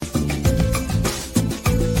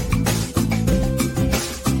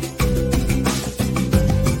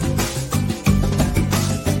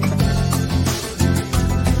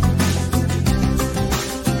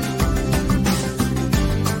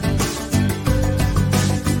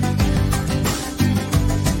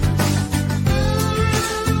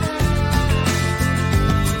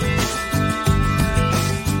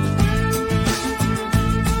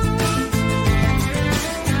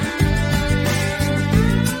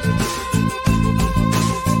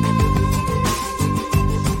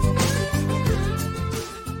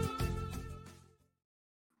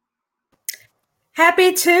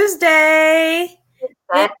Happy Tuesday.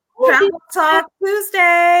 It's Travel Talk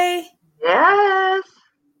Tuesday. Yes.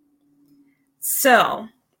 So,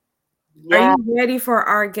 are you ready for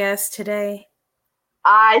our guest today?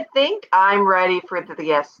 I think I'm ready for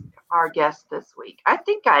our guest this week. I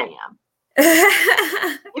think I am.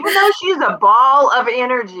 Even though she's a ball of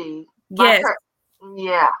energy. Yes.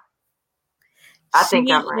 I think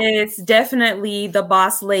I'm ready. It's definitely the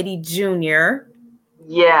Boss Lady Junior.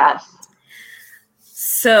 Yes.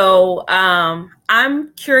 So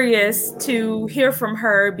I'm curious to hear from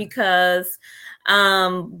her because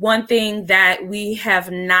one thing that we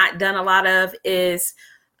have not done a lot of is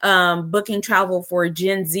booking travel for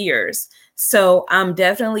Gen Zers. So I'm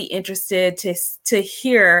definitely interested to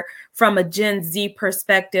hear from a Gen Z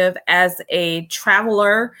perspective as a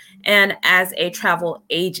traveler and as a travel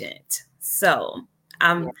agent. So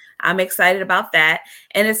I'm excited about that.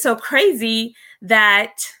 And it's so crazy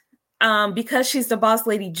that because she's the Boss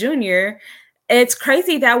Lady Junior, it's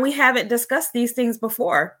crazy that we haven't discussed these things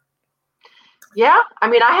before. Yeah, I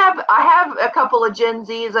mean, I have a couple of Gen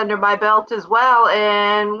Zs under my belt as well,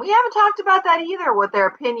 and we haven't talked about that either. What their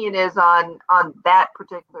opinion is on that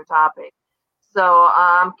particular topic. So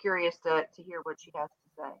I'm curious to hear what she has to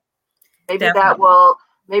say. Maybe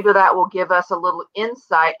that will give us a little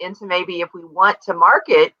insight into maybe if we want to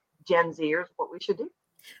market Gen Zers, what we should do.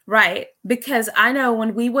 Right. Because I know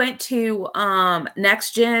when we went to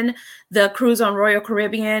Next Gen, the cruise on Royal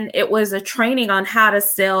Caribbean, it was a training on how to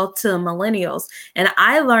sell to millennials. And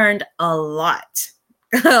I learned a lot.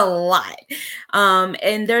 A lot.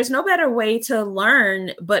 And there's no better way to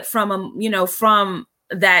learn but from from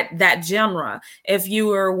that genre. If you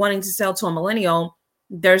were wanting to sell to a millennial,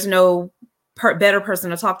 there's no better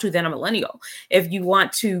person to talk to than a millennial. If you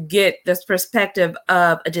want to get this perspective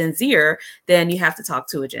of a Gen Zer, then you have to talk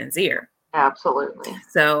to a Gen Zer. Absolutely.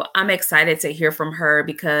 So I'm excited to hear from her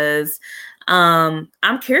because I'm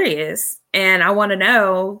curious and I want to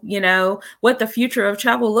know, what the future of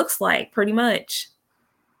travel looks like pretty much.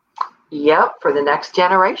 Yep, for the next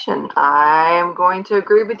generation. I am going to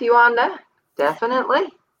agree with you on that. Definitely.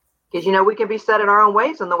 Because, we can be set in our own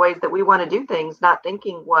ways in the ways that we want to do things, not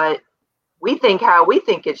thinking what we think, how we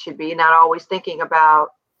think it should be, not always thinking about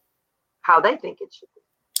how they think it should be.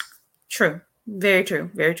 True. Very true.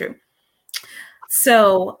 Very true.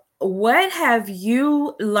 So what have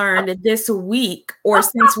you learned this week or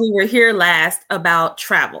since we were here last about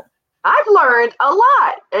travel? I've learned a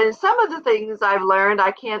lot. And some of the things I've learned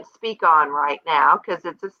I can't speak on right now because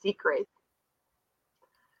it's a secret.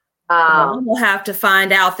 We'll have to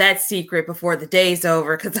find out that secret before the day's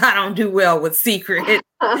over because I don't do well with secrets.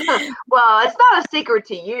 Well, it's not a secret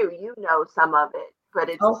to you. You know some of it, but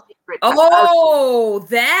it's a secret to us.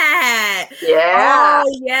 That. Yeah.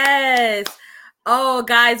 Oh, yes. Oh,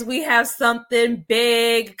 guys, we have something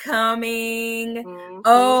big coming. Mm-hmm.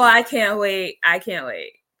 Oh, I can't wait.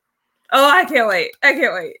 Oh, I can't wait.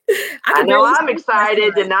 I know I'm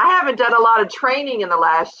excited, and I haven't done a lot of training in the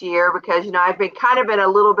last year because, I've been kind of in a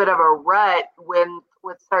little bit of a rut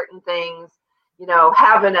with certain things.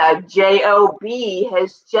 Having a job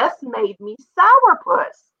has just made me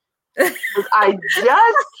sourpuss. I just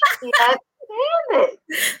can't stand it.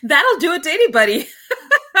 That'll do it to anybody.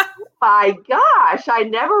 My gosh, I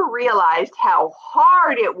never realized how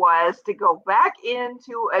hard it was to go back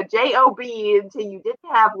into a job until you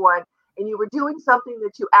didn't have one. And you were doing something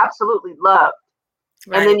that you absolutely loved.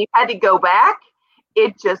 Right. And then you had to go back.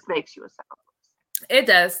 It just makes you a sourpuss.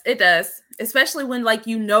 It does. Especially when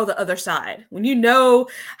the other side. When you know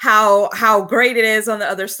how great it is on the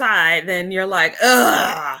other side, then you're like,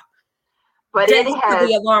 ugh. But it has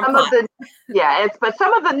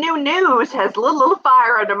some of the new news has a little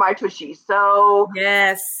fire under my tushy. So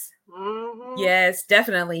yes. Mm-hmm. Yes,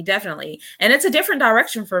 definitely. And it's a different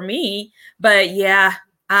direction for me. But yeah,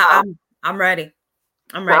 I'm ready.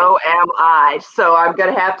 So am I. So I'm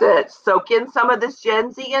going to have to soak in some of this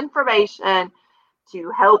Gen Z information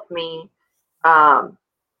to help me and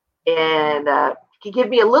give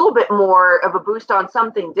me a little bit more of a boost on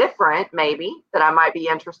something different, maybe, that I might be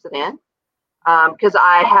interested in. Because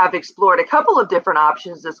I have explored a couple of different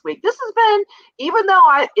options this week. This has been, even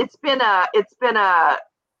though it's been a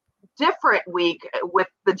different week with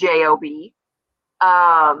the job.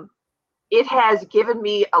 It has given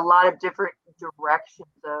me a lot of different directions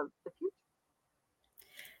of the future.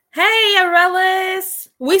 Hey, Aurelis,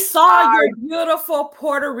 we saw your beautiful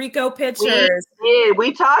Puerto Rico pictures.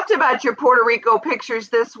 We talked about your Puerto Rico pictures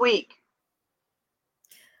this week.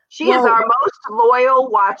 She is our most loyal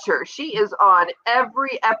watcher. She is on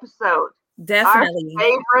every episode. Definitely. Our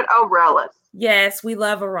favorite Aurelis. Yes, we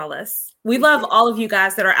love Aurelis. We love all of you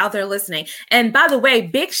guys that are out there listening. And by the way,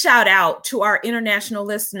 big shout out to our international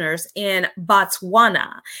listeners in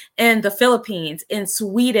Botswana, in the Philippines, in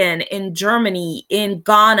Sweden, in Germany, in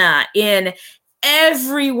Ghana, in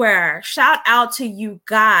everywhere. Shout out to you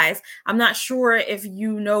guys. I'm not sure if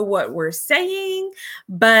you know what we're saying,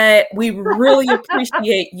 but we really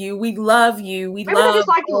appreciate you. We love you. We love just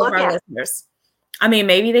like all of our listeners. I mean,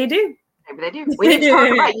 maybe they do. Maybe they do. We need to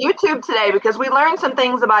talk about YouTube today because we learned some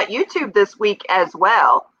things about YouTube this week as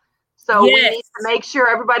well. So we need to make sure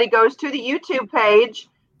everybody goes to the YouTube page,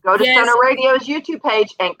 go to Stunner Radio's YouTube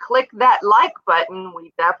page and click that like button.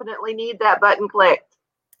 We definitely need that button clicked.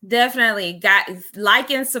 Definitely. Guys, like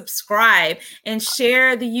and subscribe and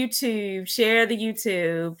share the YouTube. Share the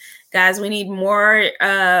YouTube. Guys, we need more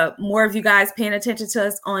of you guys paying attention to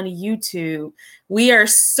us on YouTube. We are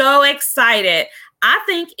so excited. I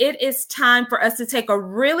think it is time for us to take a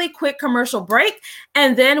really quick commercial break,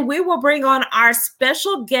 and then we will bring on our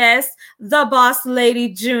special guest, the Boss Lady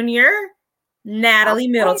Jr., Natalie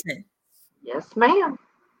Middleton. Yes, ma'am.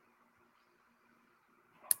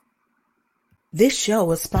 This show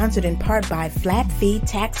was sponsored in part by Flat Fee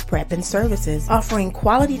Tax Prep and Services, offering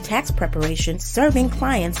quality tax preparation, serving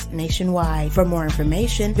clients nationwide. For more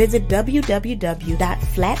information, visit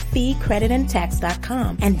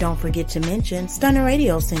www.flatfeecreditandtax.com. And don't forget to mention Stunner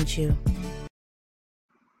Radio sent you.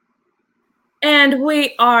 And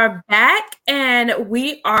we are back, and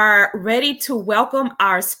we are ready to welcome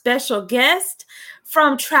our special guest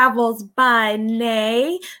from Travels by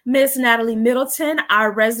Nay, Miss Natalie Middleton,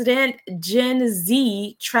 our resident Gen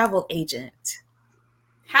Z travel agent.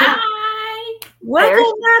 Hi.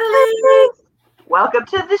 Welcome, Natalie. Welcome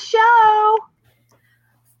to the show.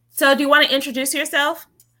 So do you want to introduce yourself?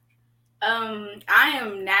 I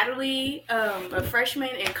am Natalie, a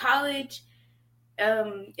freshman in college,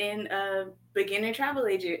 and a beginner travel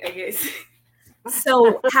agent, I guess.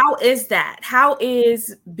 So how is that? How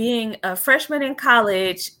is being a freshman in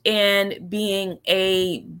college and being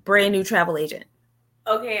a brand new travel agent?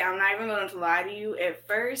 Okay, I'm not even going to lie to you. At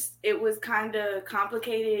first, it was kind of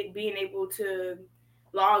complicated being able to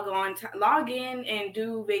log in and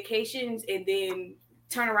do vacations and then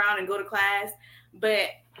turn around and go to class. But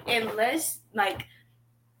unless,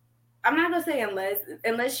 I'm not going to say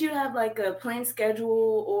unless you have like a planned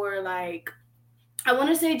schedule or like, I want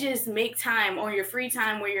to say just make time on your free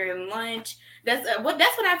time where you're in lunch. That's what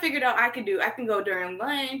I figured out I could do. I can go during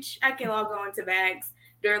lunch. I can log on to VAX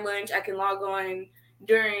during lunch. I can log on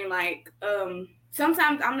during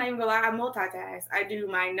sometimes I'm not even gonna lie, I multitask. I do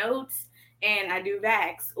my notes and I do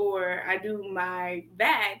VAX, or I do my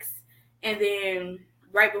VAX and then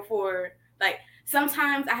right before,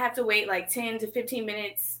 sometimes I have to wait 10 to 15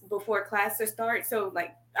 minutes before class to start. So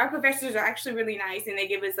our professors are actually really nice and they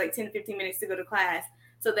give us 10 to 15 minutes to go to class.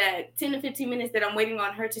 So that 10 to 15 minutes that I'm waiting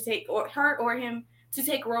on her to take, or her or him to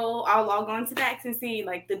take roll, I'll log on to VAX and see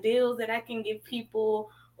the deals that I can give people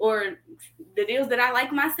or the deals that I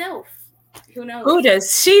like myself. Who knows? Who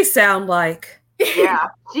does she sound like? Yeah,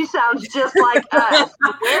 she sounds just like us.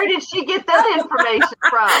 Where did she get that information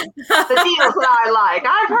from? The deals that I like.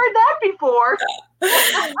 I've heard that before.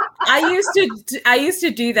 I used to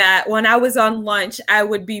do that when I was on lunch. I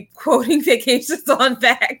would be quoting vacations on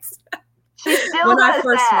VAX. She still when does I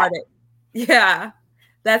first that. started. Yeah,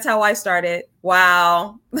 that's how I started.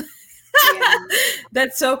 Wow. Yeah.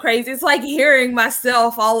 That's so crazy. It's like hearing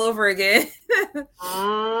myself all over again.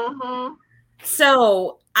 Mm-hmm.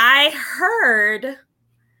 So I heard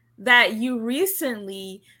that you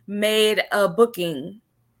recently made a booking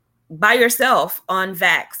by yourself on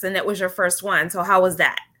VAX, and that was your first one. So how was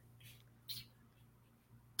that?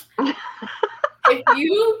 If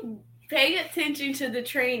you pay attention to the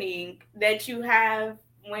training that you have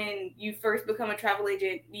when you first become a travel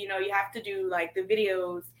agent, you have to do the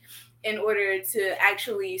videos in order to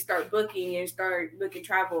actually start booking and start booking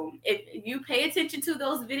travel. If you pay attention to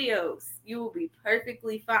those videos, you will be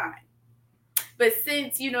perfectly fine. But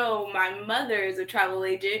since, my mother is a travel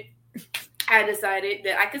agent, I decided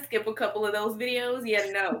that I could skip a couple of those videos. Yeah,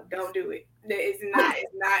 no, don't do it. It's not,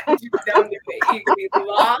 don't do it. You can be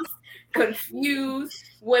lost, confused,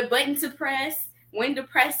 what button to press, when to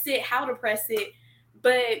press it, how to press it.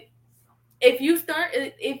 But the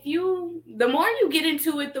more you get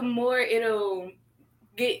into it, the more it'll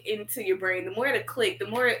get into your brain, the more it'll click, the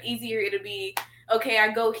more easier it'll be. Okay,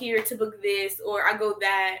 I go here to book this, or I go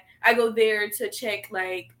there to check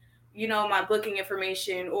my booking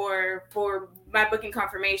information, or for my booking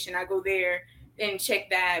confirmation, I go there and check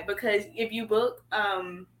that. Because if you book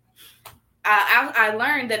I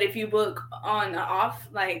learned that if you book on off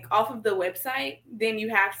of the website, then you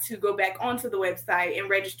have to go back onto the website and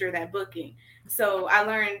register that booking. So I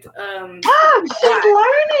learned. She's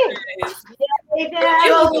learning.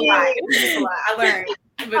 It was a lot. I learned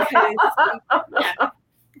because.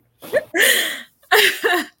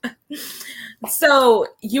 So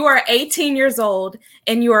you are 18 years old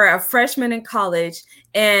and you are a freshman in college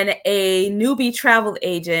and a newbie travel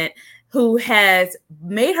agent who has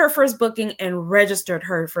made her first booking and registered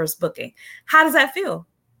her first booking. How does that feel?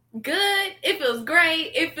 Good. It feels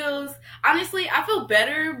great. It feels, honestly, I feel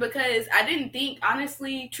better because I didn't think,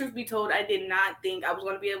 honestly, truth be told, I did not think I was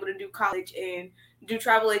going to be able to do college and do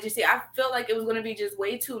travel agency. I felt like it was going to be just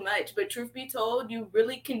way too much. But truth be told, you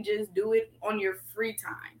really can just do it on your free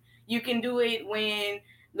time. You can do it when,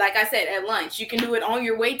 like I said, at lunch. You can do it on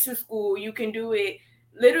your way to school. You can do it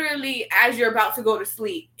literally as you're about to go to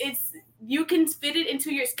sleep. You can fit it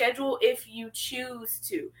into your schedule if you choose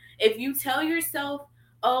to. If you tell yourself,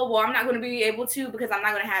 oh, well, I'm not going to be able to because I'm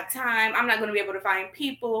not going to have time. I'm not going to be able to find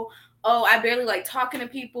people. Oh, I barely like talking to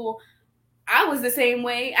people. I was the same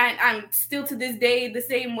way. I'm still to this day the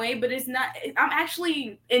same way, but it's not. I'm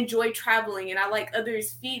actually enjoy traveling and I like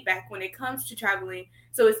others' feedback when it comes to traveling.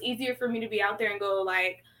 So it's easier for me to be out there and go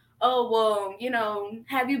like, oh, well,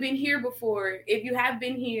 have you been here before? If you have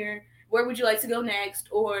been here, where would you like to go next?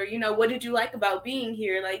 Or, what did you like about being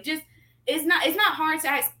here? Like, just, it's not hard to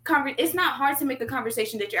ask, it's not hard to make the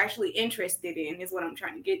conversation that you're actually interested in is what I'm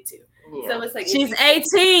trying to get to. Yeah. So it's like, she's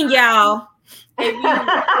 18, y'all. If you make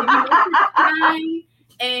time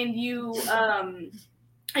and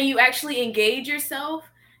you actually engage yourself,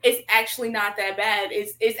 it's actually not that bad.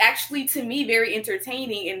 It's actually, to me, very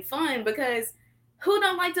entertaining and fun because who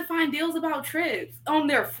don't like to find deals about trips on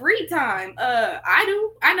their free time? I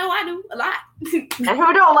do. I know I do a lot. And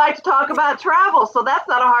who don't like to talk about travel? So that's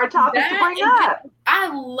not a hard topic to bring up.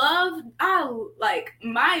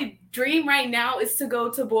 My dream right now is to go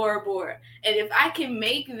to Bora Bora. And if I can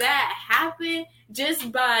make that happen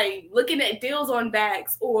just by looking at deals on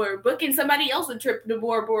bags or booking somebody else a trip to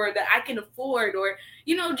Bora Bora that I can afford or,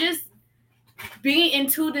 just being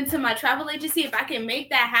tuned into my travel agency, if I can make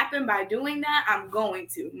that happen by doing that, I'm going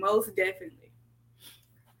to, most definitely.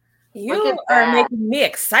 You are making me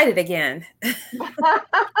excited again. It's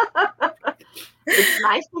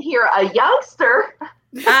nice to hear a youngster.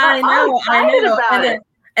 I know.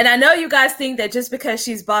 And I know you guys think that just because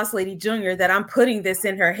she's Boss Lady Junior that I'm putting this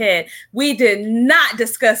in her head. We did not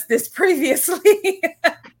discuss this previously.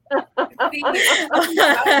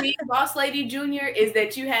 Being Boss Lady Junior is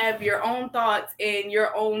that you have your own thoughts and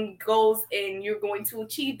your own goals and you're going to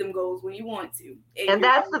achieve them goals when you want to. And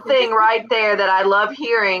that's the thing right there that I love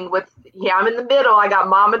hearing I'm in the middle. I got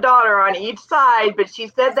mom and daughter on each side, but she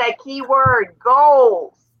said that key word,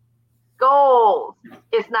 goals. Goals.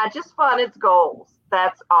 It's not just fun, it's goals.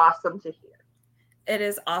 That's awesome to hear. It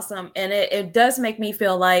is awesome. And it does make me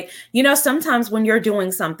feel like, sometimes when you're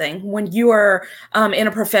doing something, when you are in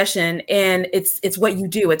a profession and it's what you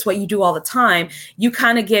do, it's what you do all the time, you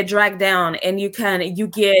kind of get dragged down and you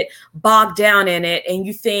get bogged down in it. And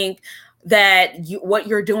you think that what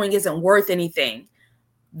you're doing isn't worth anything.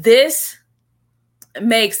 This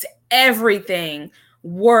makes everything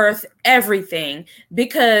worth everything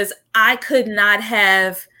because I couldn't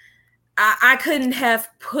have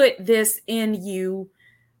put this in you.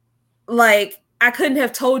 Like, I couldn't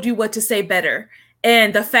have told you what to say better.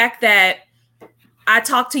 And the fact that I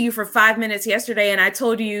talked to you for 5 minutes yesterday and I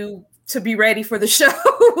told you to be ready for the show,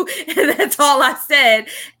 and that's all I said.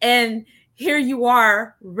 And here you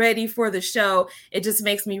are ready for the show. It just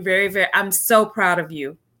makes me very, very, I'm so proud of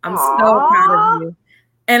you. I'm so proud of you.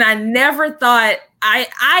 And I never thought,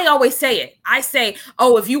 I always say it. I say,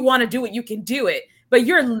 oh, if you want to do it, you can do it. But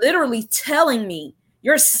you're literally telling me,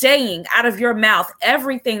 you're saying out of your mouth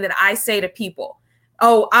everything that I say to people.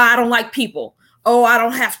 Oh, I don't like people. Oh, I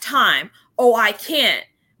don't have time. Oh, I can't.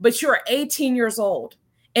 But you're 18 years old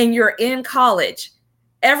and you're in college.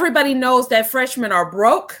 Everybody knows that freshmen are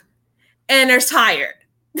broke and they're tired.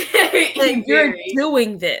 And you're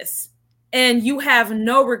doing this and you have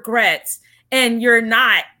no regrets and you're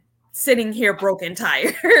not sitting here broke and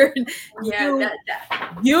tired.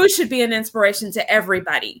 You should be an inspiration to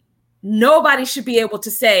everybody. Nobody should be able to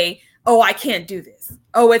say, oh, I can't do this.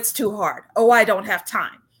 Oh, it's too hard. Oh, I don't have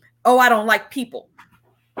time. Oh, I don't like people.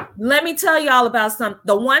 Let me tell y'all about something.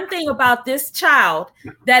 The one thing about this child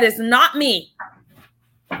that is not me,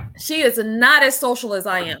 she is not as social as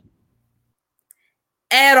I am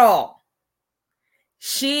at all.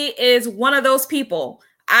 She is one of those people.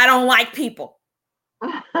 I don't like people.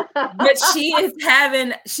 But she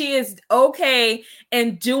is okay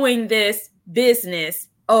and doing this business.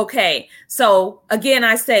 Okay. So again,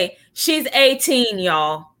 I say she's 18,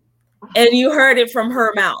 y'all. And you heard it from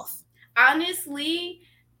her mouth. Honestly,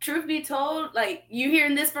 truth be told, like you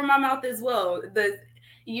hearing this from my mouth as well.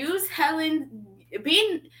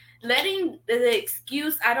 Letting the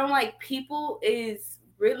excuse I don't like people is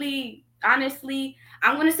really, honestly,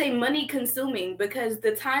 I'm going to say money consuming, because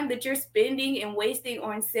the time that you're spending and wasting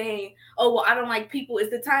on saying, oh, well, I don't like people, is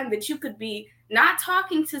the time that you could be not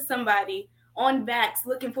talking to somebody on Vax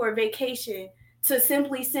looking for a vacation to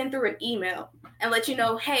simply send through an email and let you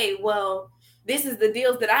know, hey, well, this is the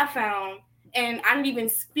deals that I found, and I don't even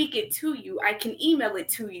speak it to you. I can email it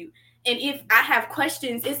to you. And if I have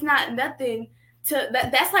questions, it's not nothing to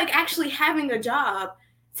that's like actually having a job.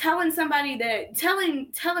 Telling somebody that, telling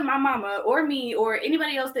my mama or me or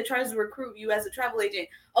anybody else that tries to recruit you as a travel agent,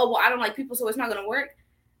 oh, well, I don't like people, so it's not going to work.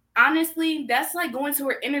 Honestly, that's like going to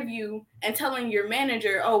an interview and telling your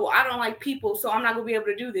manager, oh, well, I don't like people, so I'm not going to be able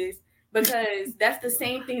to do this. Because that's the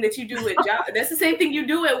same thing that you do at job. That's the same thing you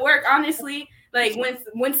do at work, honestly. Like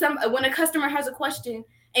when a customer has a question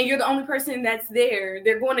and you're the only person that's there,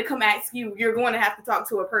 they're going to come ask you. You're going to have to talk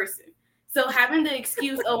to a person. So having the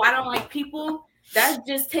excuse, oh, I don't like people, that's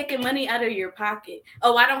just taking money out of your pocket.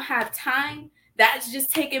 Oh, I don't have time, that's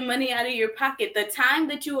just taking money out of your pocket. The time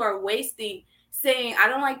that you are wasting saying, I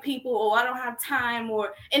don't like people, or I don't have time,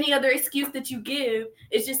 or any other excuse that you give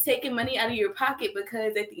is just taking money out of your pocket,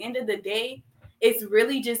 because at the end of the day, it's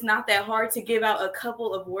really just not that hard to give out a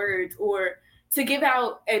couple of words or to give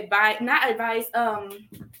out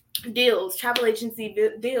deals, travel agency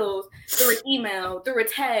deals through an email, through a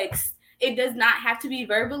text. It does not have to be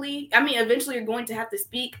verbally. I mean, eventually you're going to have to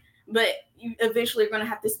speak, but you eventually are going to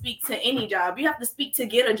have to speak to any job. You have to speak to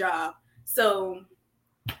get a job. So,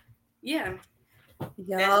 yeah.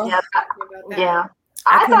 Yeah.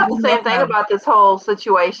 I thought the same thing about this whole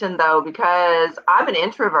situation, though, because I'm an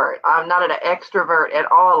introvert. I'm not an extrovert at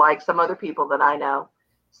all, like some other people that I know.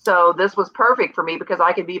 So this was perfect for me because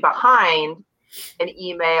I could be behind an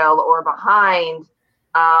email or behind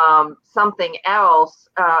something else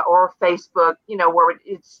or Facebook, where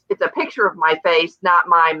it's a picture of my face, not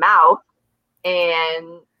my mouth,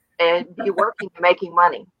 and be working and making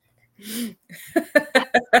money. I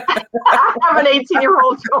have an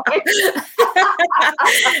 18-year-old joint.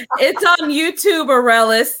 It's on YouTube,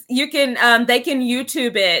 Aurellis. You can they can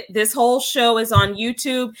YouTube it. This whole show is on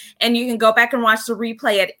YouTube, and you can go back and watch the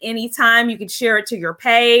replay at any time. You can share it to your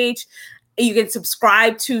page. You can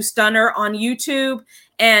subscribe to Stunner on YouTube,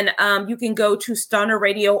 and you can go to Stunner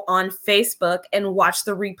Radio on Facebook and watch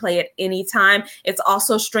the replay at any time. It's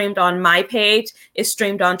also streamed on my page. It's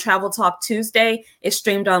streamed on Travel Talk Tuesday. It's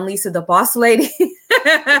streamed on Lisa the Boss Lady.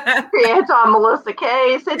 It's on Melissa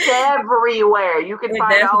Case. It's everywhere. You can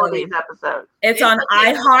find all of these episodes. It's on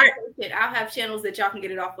iHeart. I'll have channels that y'all can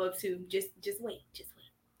get it off of too. Just wait.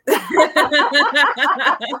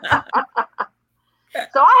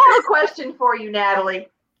 So I have a question for you, Natalie.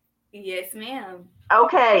 Yes, ma'am.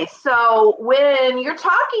 Okay, so when you're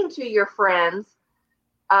talking to your friends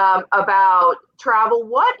about travel,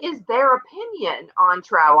 what is their opinion on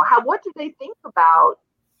travel? What do they think about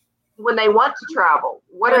when they want to travel?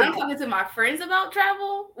 When I'm talking to my friends about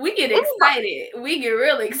travel, we get excited. We get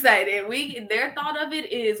really excited. Their thought of it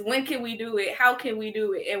is, when can we do it? How can we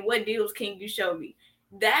do it? And what deals can you show me?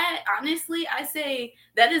 That, honestly, I say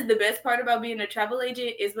that is the best part about being a travel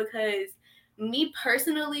agent, is because me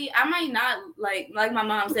personally, I might not like my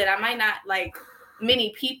mom said, I might not like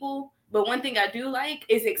many people, but one thing I do like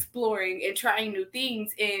is exploring and trying new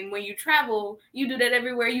things. And when you travel, you do that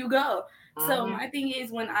everywhere you go. So my thing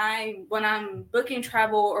is, when I'm booking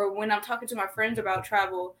travel or when I'm talking to my friends about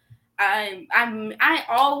travel, I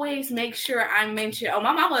always make sure I mention, oh,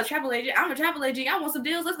 my mama a travel agent. I'm a travel agent. I want some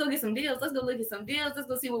deals. Let's go get some deals. Let's go look at some deals. Let's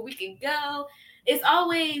go see where we can go. It's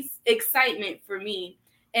always excitement for me.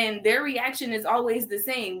 And their reaction is always the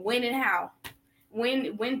same. When and how?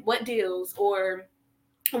 When, what deals? Or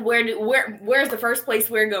where's the first place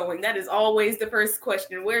we're going? That is always the first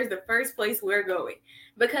question. Where's the first place we're going?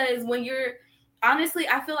 Because honestly,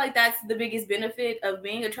 I feel like that's the biggest benefit of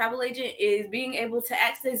being a travel agent, is being able to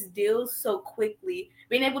access deals so quickly.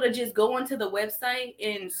 Being able to just go onto the website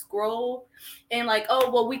and scroll and like, oh,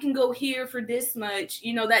 well, we can go here for this much.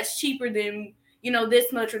 That's cheaper than,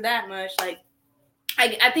 this much or that much. Like,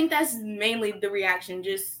 I think that's mainly the reaction,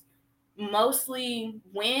 just mostly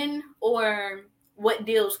when or what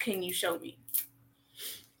deals can you show me?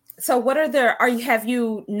 So have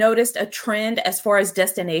you noticed a trend as far as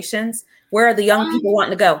destinations? Where are the young people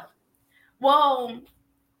wanting to go? Well,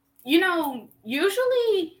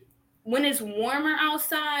 usually when it's warmer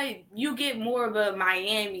outside, you get more of a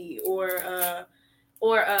Miami or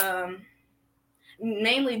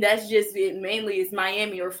mainly that's just it. Mainly it's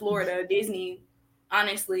Miami or Florida, Disney,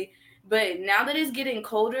 honestly. But now that it's getting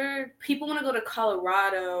colder, people want to go to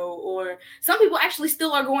Colorado, or some people actually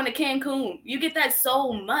still are going to Cancun. You get that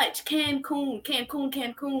so much.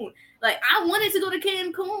 Cancun. Like, I wanted to go to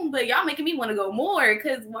Cancun, but y'all making me want to go more,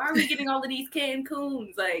 because why are we getting all of these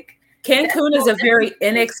Cancuns? Like, Cancun is a very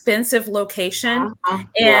inexpensive location,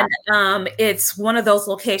 and it's one of those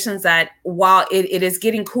locations that while it is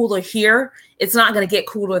getting cooler here, it's not going to get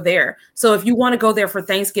cooler there. So if you want to go there for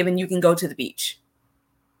Thanksgiving, you can go to the beach.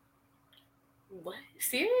 What?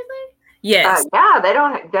 Seriously? Yes. Yeah, they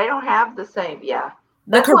don't have the same. Yeah.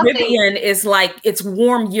 The Caribbean is like, it's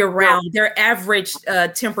warm year round. Their average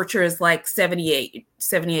temperature is like 78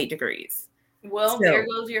 degrees. Well, there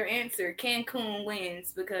goes your answer. Cancun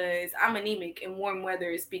wins, because I'm anemic and warm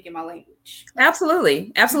weather is speaking my language.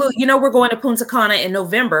 Absolutely. You know, we're going to Punta Cana in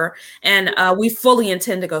November, and we fully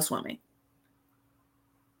intend to go swimming.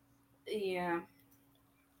 Yeah.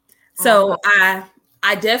 So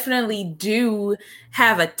I definitely do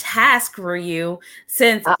have a task for you,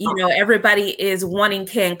 since you know everybody is wanting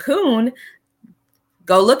Cancun.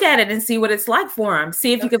 Go look at it and see what it's like for them.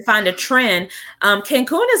 See if you can find a trend.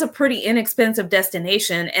 Cancun is a pretty inexpensive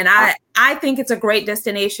destination, and I think it's a great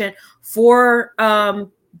destination for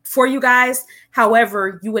you guys.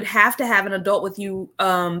 However, you would have to have an adult with you,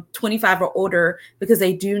 25 or older, because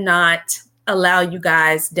they do not allow you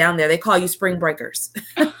guys down there. They call you spring breakers.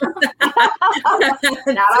 Not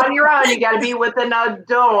on your own. You got to be with an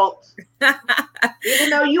adult. Even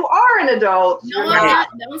though you are an adult. No,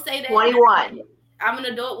 don't say that. 21. I'm an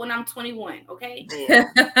adult when I'm 21, okay?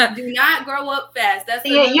 Yeah. Do not grow up fast.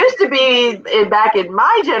 It used to be, back in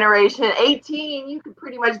my generation, 18, you could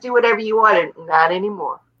pretty much do whatever you wanted. Not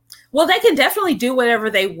anymore. Well, they can definitely do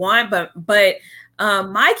whatever they want, but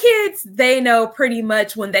my kids, they know pretty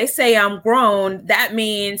much when they say I'm grown, that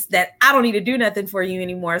means that I don't need to do nothing for you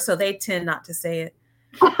anymore. So they tend not to say it.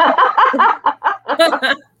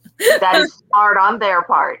 That is smart on their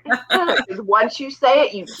part. Because once you say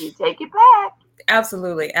it, you take it back.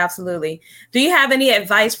 Absolutely. Do you have any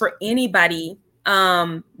advice for anybody,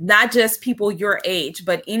 not just people your age,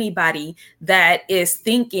 but anybody that is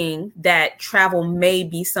thinking that travel may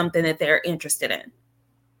be something that they're interested in?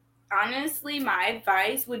 Honestly, my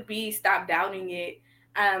advice would be stop doubting it.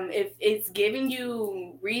 If it's giving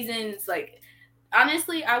you reasons, like,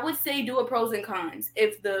 honestly, I would say do a pros and cons.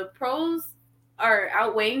 If the pros are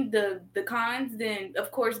outweighing the cons, then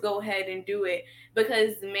of course go ahead and do it,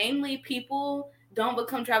 because mainly people don't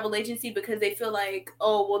become travel agency because they feel like,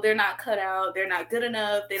 oh, well, they're not cut out, they're not good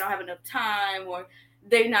enough, they don't have enough time, or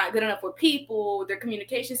they're not good enough with people, their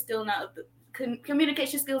communication skills not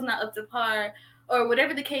up to par, or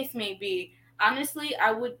whatever the case may be. Honestly,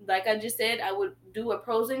 I would, like I just said, I would do a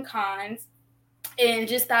pros and cons and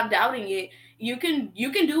just stop doubting it. You can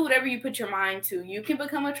do whatever you put your mind to. You can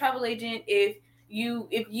become a travel agent if you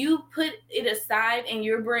put it aside in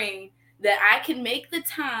your brain that I can make the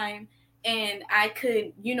time and I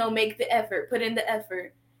could, make the effort, put in the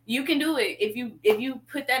effort. You can do it. If you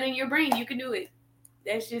put that in your brain, you can do it.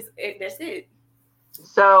 That's just it. That's it.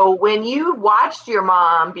 So when you watched your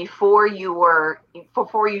mom before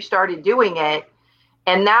you started doing it,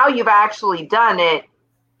 and now you've actually done it,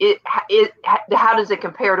 how does it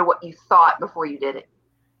compare to what you thought before you did it?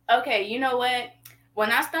 Okay, you know what?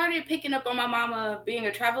 When I started picking up on my mama being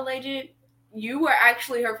a travel agent, you were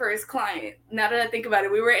actually her first client. Now that I think about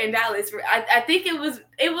it, we were in Dallas. I think it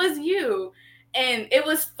was you. And it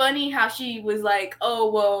was funny how she was like,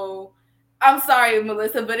 oh, well, I'm sorry,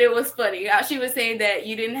 Melissa, but it was funny how she was saying that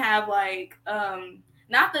you didn't have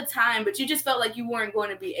not the time, but you just felt like you weren't going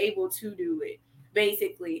to be able to do it,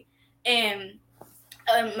 basically. And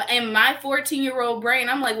in my 14-year-old brain,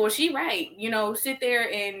 I'm like, well, she right. Sit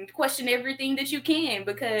there and question everything that you can,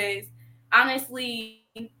 because honestly,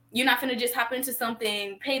 you're not going to just hop into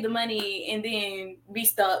something, pay the money, and then be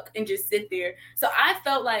stuck and just sit there. So I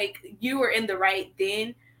felt like you were in the right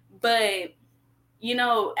then. But,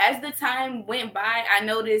 as the time went by, I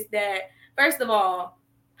noticed that, first of all,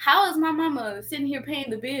 how is my mama sitting here paying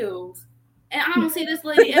the bills? And I don't see this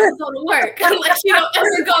lady ever go to work. Like, she don't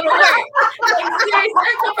ever go to work. Like, seriously,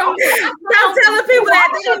 stop telling people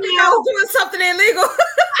that they don't think I was doing something illegal.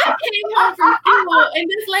 I came home from school and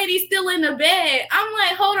this lady's still in the bed. I'm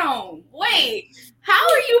like, hold on, wait. How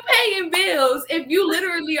are you paying bills if you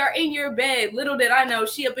literally are in your bed? Little did I know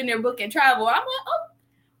she up in there booking travel. I'm like, oh,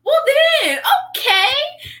 well then, okay.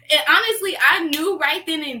 And honestly, I knew right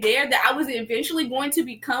then and there that I was eventually going to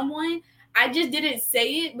become one. I just didn't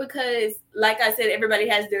say it because, like I said, everybody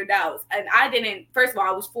has their doubts. And I didn't, first of all,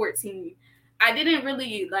 I was 14. I didn't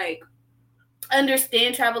really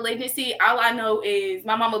understand travel agency. All I know is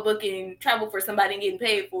my mama booking travel for somebody and getting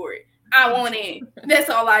paid for it. I want in. That's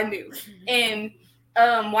all I knew. And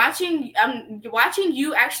watching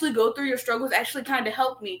you actually go through your struggles actually kind of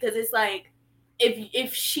helped me, because it's like,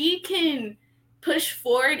 if she can push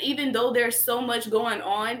forward, even though there's so much going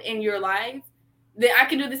on in your life, then I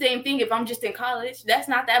can do the same thing if I'm just in college. That's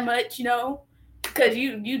not that much, because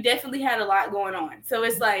you definitely had a lot going on. So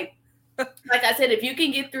it's like I said, if you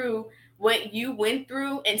can get through what you went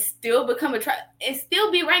through and still become and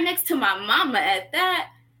still be right next to my mama at that,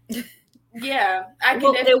 yeah, I can.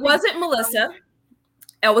 Well, it wasn't Melissa.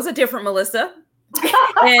 It was a different Melissa,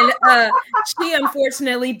 and she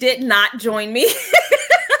unfortunately did not join me.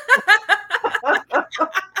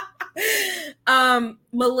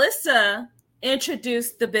 Melissa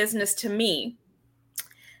introduced the business to me.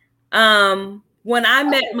 When I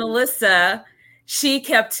met Melissa, she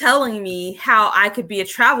kept telling me how I could be a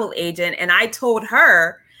travel agent, and I told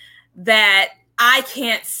her that I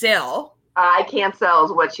can't sell. I can't sell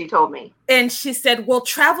is what she told me. And she said, well,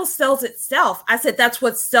 travel sells itself. I said, that's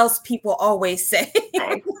what salespeople always say.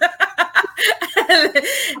 And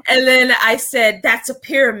then I said, that's a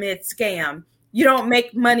pyramid scam. You don't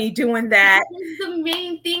make money doing that. The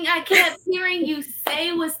main thing I kept hearing you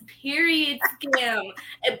say was period scam.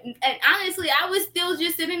 And honestly, I was still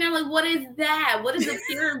just sitting there like, what is that? What is a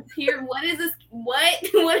pyramid? What is this?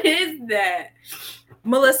 What is that?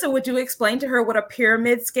 Melissa, would you explain to her what a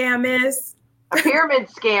pyramid scam is? A pyramid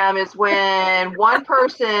scam is when one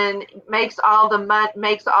person makes all the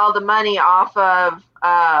money off of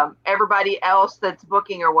everybody else that's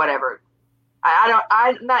booking or whatever.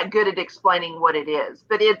 I'm not good at explaining what it is,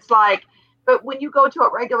 but it's like, but when you go to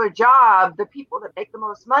a regular job, the people that make the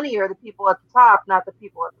most money are the people at the top, not the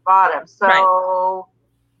people at the bottom. So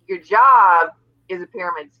Your job is a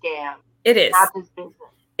pyramid scam. It is. Not this business.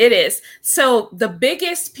 It is. So the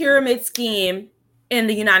biggest pyramid scheme in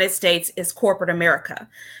the United States is corporate America,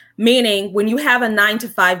 meaning when you have a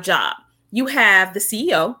 9-to-5 job, you have the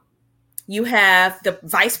CEO, you have the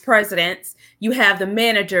vice presidents, you have the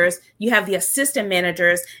managers, you have the assistant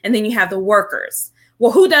managers, and then you have the workers.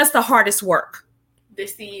 Well, who does the hardest work? The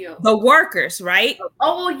CEO. The workers, right?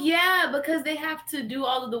 Oh yeah, because they have to do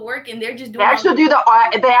all of the work, and they're just doing. They actually do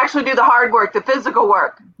the hard work, the physical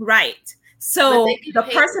work. Right. So the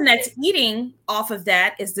person that's eating off of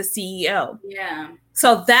that is the CEO. Yeah.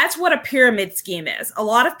 So that's what a pyramid scheme is. A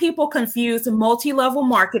lot of people confuse multi-level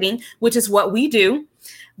marketing, which is what we do,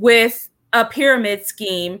 with a pyramid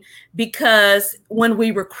scheme, because when we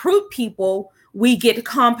recruit people, we get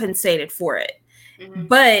compensated for it. Mm-hmm.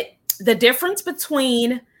 But the difference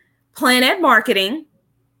between Planet Marketing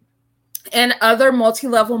and other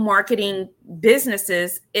multi-level marketing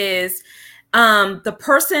businesses is the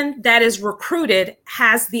person that is recruited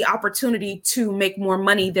has the opportunity to make more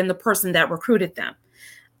money than the person that recruited them.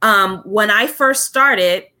 When I first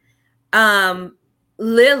started,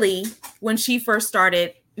 Lily, when she first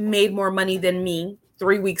started, made more money than me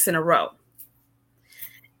 3 weeks in a row.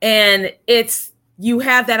 And you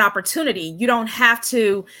have that opportunity. You don't have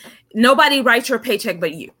to, nobody writes your paycheck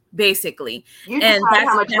but you, basically. You decide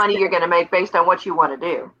how much money you're going to make based on what you want to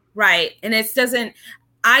do. Right. And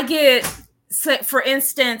for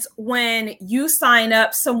instance, when you sign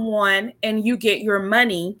up someone and you get your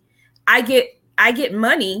money, I get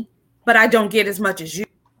money, but I don't get as much as you.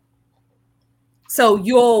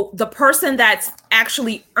 So the person that's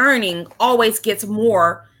actually earning always gets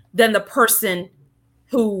more than the person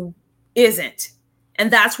who isn't.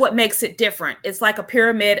 And that's what makes it different. It's like a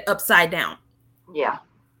pyramid upside down. Yeah.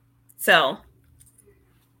 So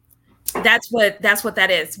that's what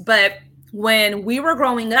that is. But when we were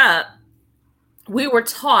growing up, we were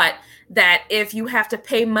taught that if you have to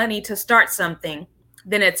pay money to start something,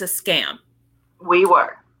 then it's a scam. We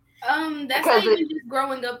were. That's not even just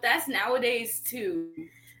growing up. That's nowadays too.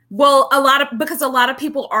 Well, a lot of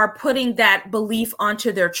people are putting that belief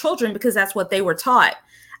onto their children because that's what they were taught.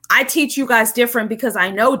 I teach you guys different because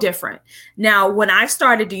I know different. Now, when I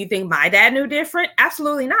started, do you think my dad knew different?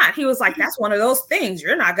 Absolutely not. He was like, that's one of those things.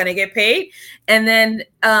 You're not going to get paid. And then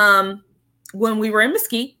when we were in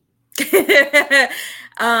Mesquite,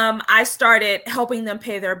 I started helping them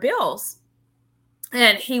pay their bills.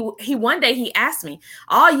 And he one day he asked me,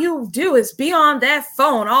 all you do is be on that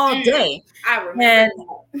phone all day. I remember.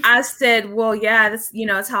 And I said, well, yeah, that's,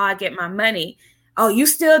 it's how I get my money. Oh, you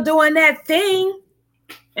still doing that thing?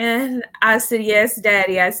 And I said, yes,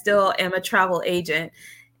 Daddy, I still am a travel agent.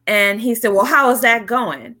 And he said, well, how is that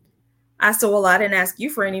going? I said, well, I didn't ask you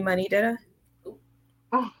for any money, did I?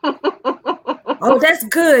 Oh, that's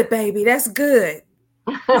good, baby. That's good.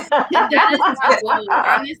 That is my goal.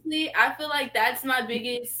 Honestly, I feel like that's my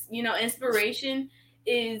biggest, inspiration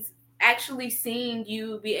is actually seeing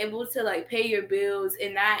you be able to like pay your bills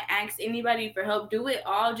and not ask anybody for help. Do it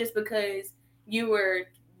all just because you were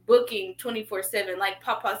booking 24/7, like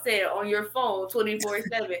Papa said, on your phone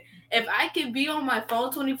 24/7. If I could be on my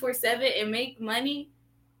phone 24/7 and make money,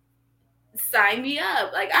 sign me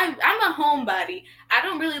up. Like I'm a homebody. I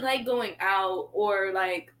don't really like going out, or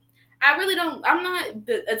like I really don't. I'm not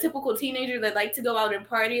a typical teenager that like to go out and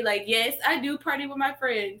party. Like, yes, I do party with my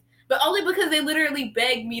friends, but only because they literally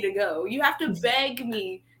beg me to go. You have to beg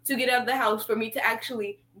me to get out of the house for me to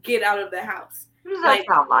actually get out of the house. What does that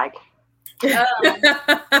sound like?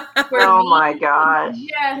 Oh my gosh.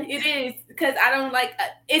 Yeah, it is, because I don't like.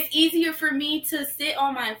 It's easier for me to sit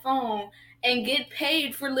on my phone and get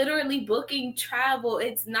paid for literally booking travel.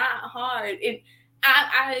 It's not hard.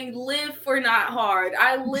 I live for not hard.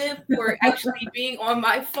 I live for actually being on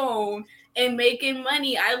my phone and making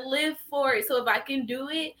money. I live for it. So if I can do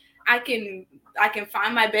it, I can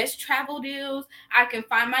find my best travel deals. I can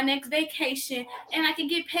find my next vacation, and I can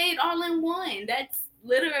get paid all in one. That's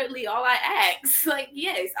literally all I ask. Like,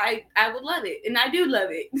 yes, I would love it, and I do love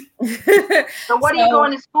it. So what are you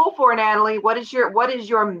going to school for, Natalie? What is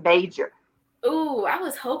your major? Oh, I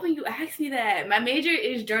was hoping you asked me that. My major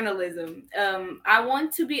is journalism. I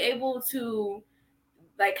want to be able to,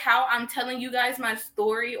 like, how I'm telling you guys my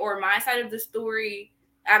story or my side of the story,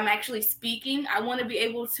 I'm actually speaking. I want to be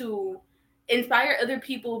able to inspire other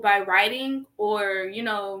people by writing, or,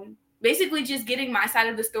 basically just getting my side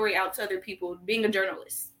of the story out to other people, being a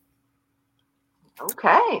journalist.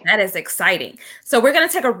 Okay. That is exciting. So we're going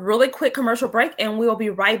to take a really quick commercial break, and we'll be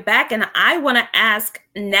right back. And I want to ask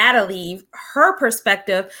Natalie her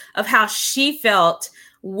perspective of how she felt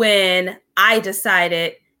when I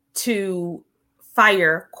decided to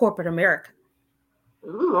fire corporate America.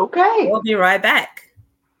 Ooh, okay. We'll be right back.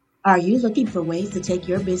 Are you looking for ways to take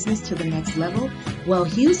your business to the next level? Well,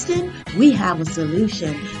 Houston, we have a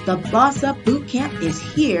solution. The Boss Up Bootcamp is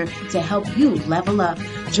here to help you level up.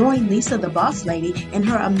 Join Lisa the Boss Lady and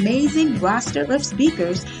her amazing roster of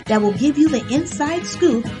speakers that will give you the inside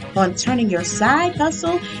scoop on turning your side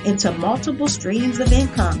hustle into multiple streams of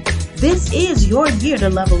income. This is your year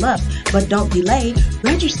to level up, but don't delay.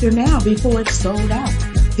 Register now before it's sold out.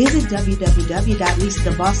 Visit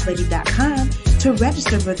www.lisabosslady.com to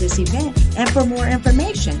register for this event and for more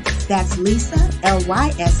information. That's Lisa,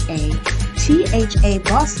 L-Y-S-A,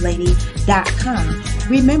 Bosslady.com.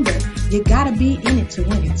 Remember, you gotta be in it to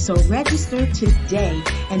win it. So register today,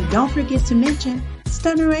 and don't forget to mention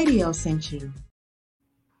Stunner Radio sent you.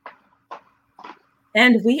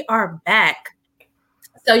 And we are back.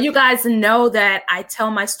 So you guys know that I tell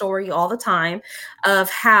my story all the time of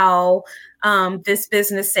how this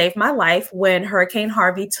business saved my life when Hurricane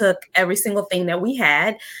Harvey took every single thing that we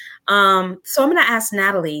had. So I'm going to ask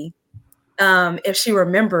Natalie if she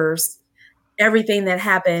remembers everything that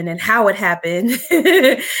happened and how it happened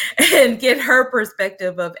and get her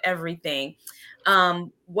perspective of everything.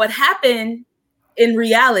 What happened in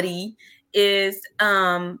reality is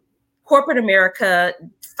corporate America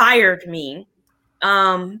fired me.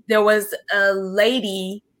 There was a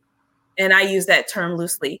lady, and I use that term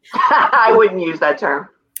loosely. I wouldn't use that term.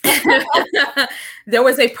 There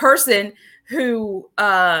was a person who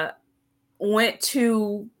went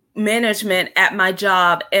to management at my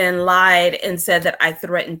job and lied and said that I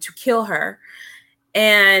threatened to kill her.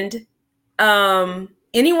 And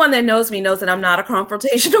anyone that knows me knows that I'm not a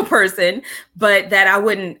confrontational person, but that I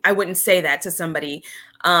wouldn't say that to somebody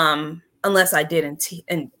unless I did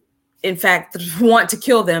in fact want to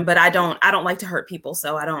kill them. But I don't like to hurt people,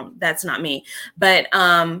 so that's not me. But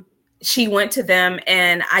she went to them,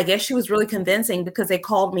 and I guess she was really convincing because they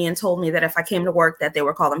called me and told me that if I came to work that they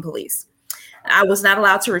were calling police. I was not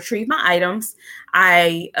allowed to retrieve my items.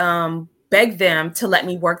 I begged them to let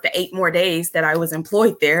me work the 8 more days that I was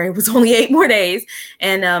employed there. It was only 8 more days,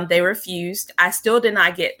 and they refused. I still did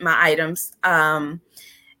not get my items. And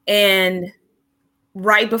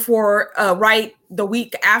right the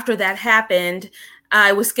week after that happened,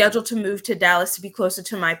 I was scheduled to move to Dallas to be closer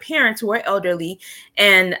to my parents who are elderly.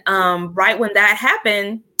 And right when that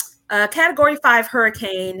happened, a Category 5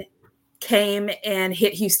 hurricane came and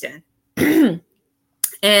hit Houston.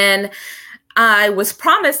 And I was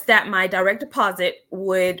promised that my direct deposit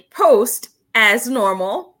would post as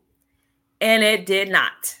normal, and it did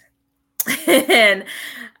not. And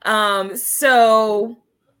so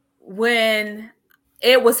when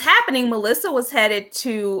it was happening, Melissa was headed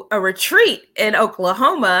to a retreat in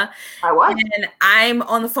Oklahoma. I was. And I'm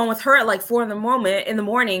on the phone with her at like 4 in the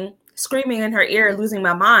morning, screaming in her ear, losing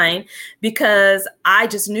my mind, because I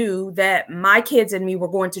just knew that my kids and me were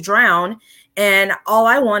going to drown. And all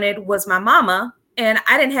I wanted was my mama. And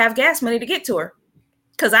I didn't have gas money to get to her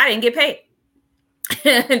because I didn't get paid.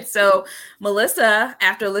 And so Melissa,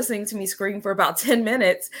 after listening to me scream for about 10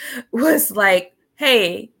 minutes, was like,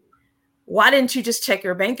 hey, why didn't you just check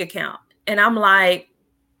your bank account? And I'm like,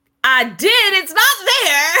 I did. It's not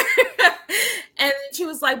there. And she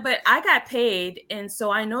was like, but I got paid. And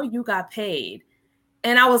so I know you got paid.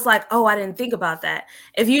 And I was like, oh, I didn't think about that.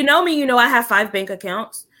 If you know me, you know I have 5 bank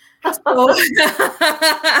accounts. So,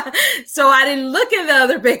 so I didn't look at the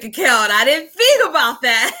other bank account. I didn't think about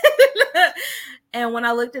that. And when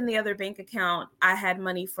I looked in the other bank account, I had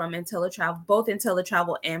money from IntelliTravel, both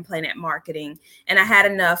IntelliTravel and Planet Marketing. And I had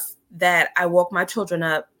enough that I woke my children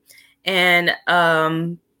up, and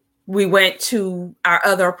we went to our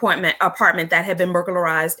other apartment that had been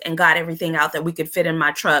burglarized and got everything out that we could fit in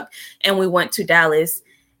my truck. And we went to Dallas,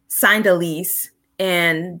 signed a lease.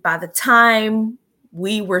 And by the time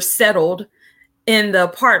we were settled in the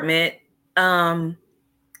apartment,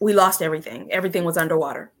 we lost everything. Everything was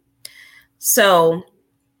underwater. So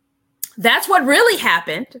that's what really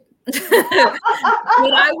happened. But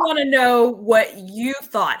I want to know what you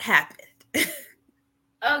thought happened.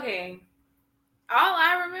 Okay. All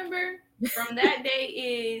I remember from that day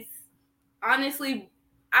is, honestly,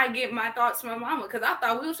 I get my thoughts from my mama, because I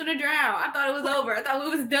thought we was gonna drown. I thought it was over. I thought we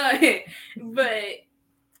was done. But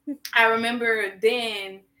I remember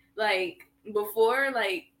then, like, before,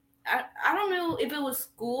 like, I don't know if it was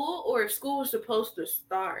school or if school was supposed to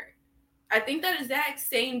start. I think that exact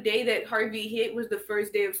same day that Harvey hit was the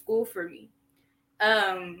first day of school for me.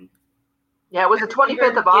 Yeah, it was the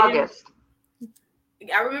 25th of August.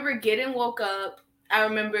 I remember getting woke up. I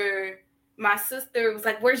remember my sister was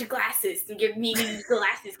like, where's your glasses? And give me your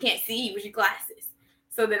glasses. Can't see. Where's your glasses?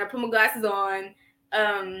 So then I put my glasses on.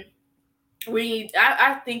 I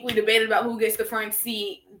think we debated about who gets the front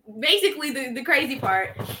seat. Basically the crazy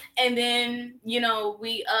part. And then, you know,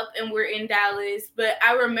 we up and we're in Dallas. But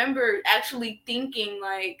I remember actually thinking,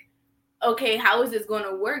 like, okay, how is this going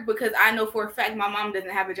to work? Because I know for a fact my mom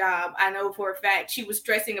doesn't have a job. I know for a fact she was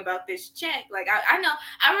stressing about this check. Like, I know,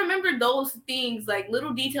 I remember those things, like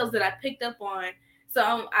little details that I picked up on.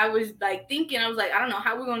 So I was like thinking, I was like, I don't know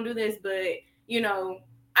how we're going to do this, but, you know,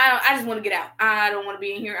 I just want to get out. I don't want to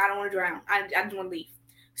be in here. I don't want to drown. I just want to leave.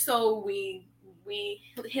 So we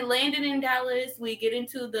landed in Dallas. We get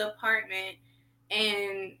into the apartment,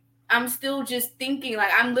 and I'm still just thinking,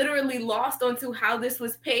 like, I'm literally lost onto how this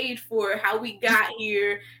was paid for, how we got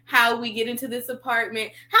here, how we get into this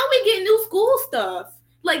apartment, how we get new school stuff.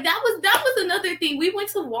 Like, that was another thing. We went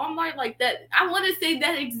to Walmart like that. I want to say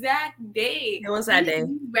that exact day. It was that day.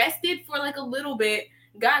 We rested for like a little bit,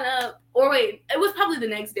 got up, or wait, it was probably the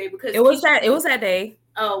next day because it was that day.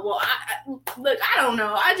 Oh, well, I don't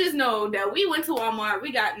know. I just know that we went to Walmart.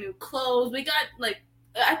 We got new clothes. We got, like,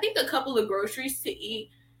 I think a couple of groceries to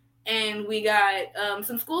eat. And we got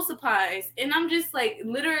some school supplies. And I'm just like,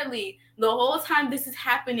 literally, the whole time this is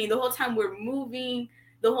happening, the whole time we're moving,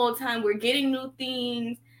 the whole time we're getting new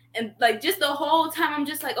things. And, like, just the whole time I'm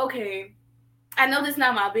just like, okay, I know this is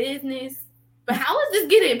not my business, but how is this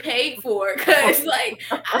getting paid for? Because, like,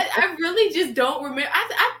 I really just don't remember.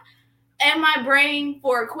 In my brain,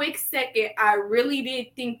 for a quick second, I really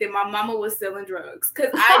did think that my mama was selling drugs,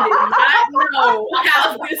 because I did not know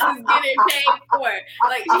how this was getting paid for.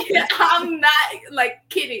 Like, I'm not, like,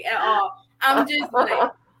 kidding at all. I'm just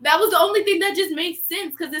like, that was the only thing that just made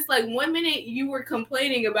sense, because it's like 1 minute you were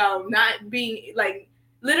complaining about not being, like,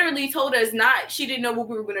 literally told us she didn't know what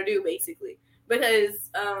we were going to do, basically.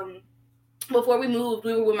 Because before we moved,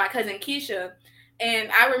 we were with my cousin Keisha,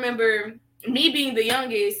 and I remember me being the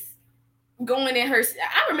youngest, going in her,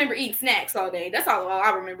 I remember eating snacks all day. That's all I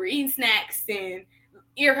remember, eating snacks and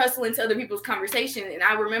ear hustling to other people's conversation. And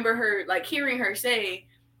I remember her, like, hearing her say,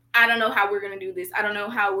 I don't know how we're going to do this. I don't know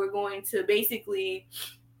how we're going to basically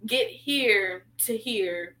get here to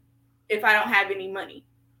here if I don't have any money.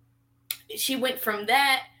 She went from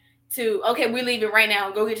that to, okay, we're leaving right now.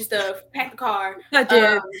 Go get your stuff. Pack the car. I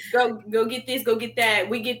did. Go get this. Go get that.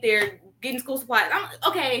 We get there, getting school supplies.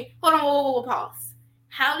 Okay, hold on. Whoa, pause.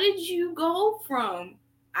 How did you go from,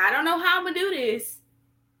 I don't know how I'm going to do this,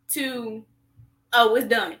 to, oh, it's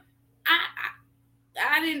done?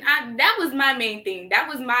 That was my main thing. That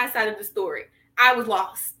was my side of the story. I was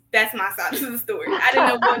lost. That's my side of the story. I didn't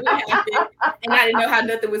know what would happen, and I didn't know how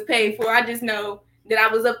nothing was paid for. I just know that I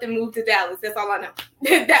was up and moved to Dallas. That's all I know.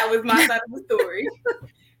 That was my side of the story.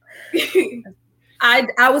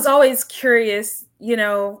 I was always curious,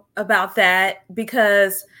 about that,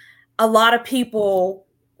 because a lot of people,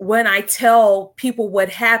 when I tell people what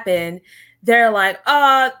happened, they're like,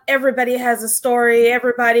 everybody has a story.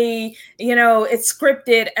 Everybody, it's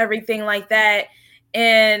scripted, everything like that.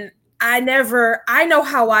 And I know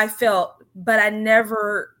how I felt, but I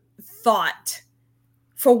never thought,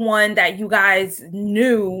 for one, that you guys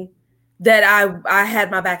knew that I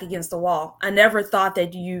had my back against the wall. I never thought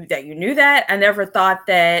that you knew that. I never thought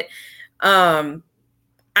that,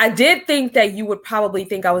 I did think that you would probably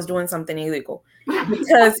think I was doing something illegal,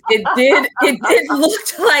 because it did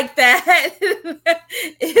look like that.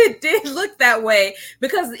 It did look that way,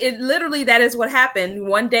 because it literally, that is what happened.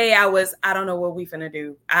 One day I don't know what we finna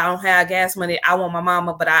do. I don't have gas money. I want my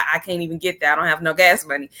mama, but I can't even get that. I don't have no gas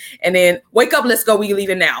money. And then, wake up, let's go. We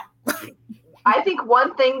leaving now. I think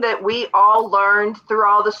one thing that we all learned through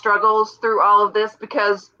all the struggles, through all of this,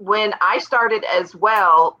 because when I started as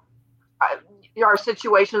well, our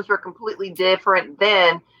situations were completely different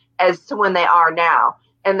then as to when they are now.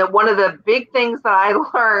 And that one of the big things that I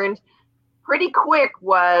learned pretty quick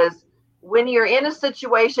was, when you're in a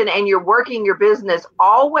situation and you're working your business,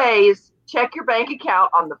 always check your bank account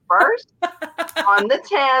on the 1st, on the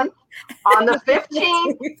 10th, on the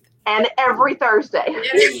 15th, and every Thursday.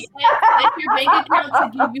 Let your bank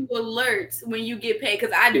account to give you alerts when you get paid,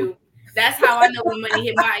 because I do. That's how I know when money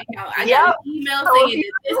hit my account. I got an email saying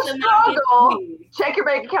that this amount. Check your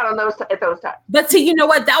bank account at those times. But see, you know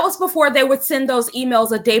what? That was before they would send those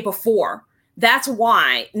emails a day before. That's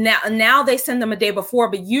why now they send them a day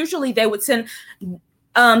before. But usually they would send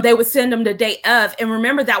them the day of. And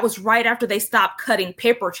remember, that was right after they stopped cutting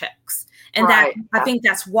paper checks. And right. I think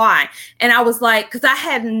that's why. And I was like, because I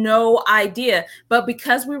had no idea. But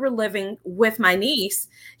because we were living with my niece,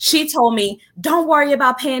 she told me, don't worry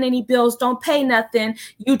about paying any bills. Don't pay nothing.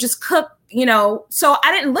 You just cook, So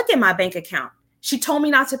I didn't look at my bank account. She told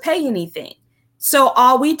me not to pay anything. So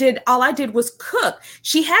all I did was cook.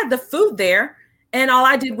 She had the food there, and all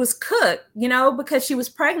I did was cook, because she was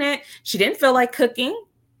pregnant. She didn't feel like cooking.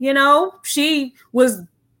 She was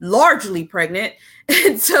largely pregnant.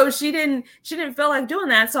 And so she didn't feel like doing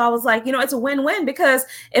that. So I was like, it's a win-win, because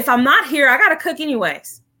if I'm not here, I got to cook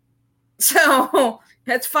anyways. So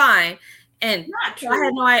that's fine. And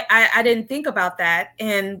I didn't think about that.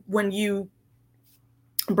 And when you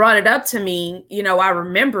brought it up to me, I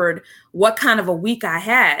remembered what kind of a week I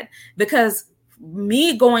had, because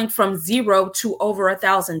me going from zero to over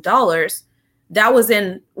 $1,000, that was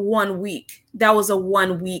in 1 week. That was a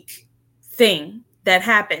 1 week thing that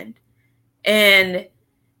happened. And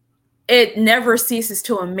it never ceases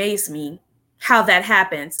to amaze me how that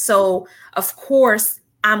happens. So of course,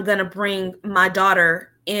 I'm going to bring my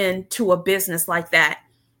daughter into a business like that.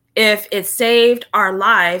 If it saved our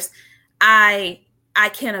lives, I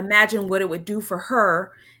can't imagine what it would do for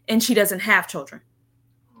her, and she doesn't have children.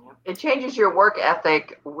 It changes your work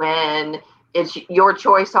ethic when it's your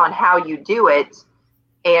choice on how you do it.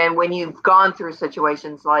 And when you've gone through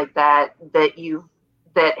situations like that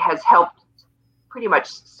has helped pretty much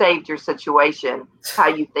saved your situation, how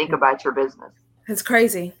you think about your business. That's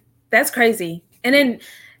crazy. And then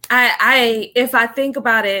if I think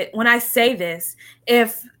about it, when I say this,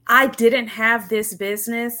 if I didn't have this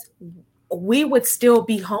business, we would still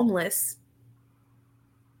be homeless.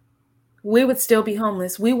 We would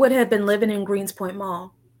have been living in Greenspoint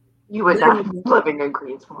Mall. You would not be living in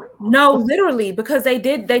Greenspoint. No, literally, because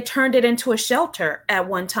they turned it into a shelter at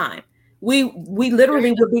one time. We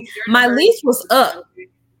literally would be. My lease was up.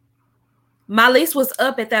 My lease was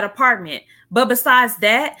up at that apartment. But besides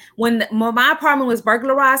that, when my apartment was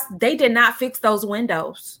burglarized, they did not fix those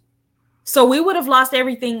windows. So we would have lost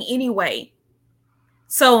everything anyway.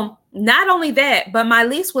 So not only that, but my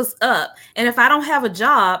lease was up. And if I don't have a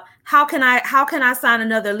job, how can I sign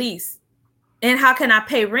another lease? And how can I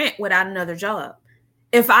pay rent without another job?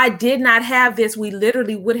 If I did not have this, we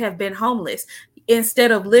literally would have been homeless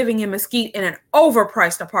instead of living in Mesquite in an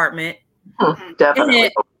overpriced apartment.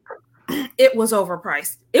 Definitely. It was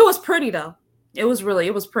overpriced. It was pretty though. It was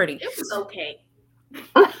pretty. It was okay.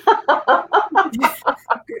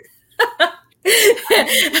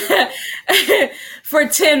 For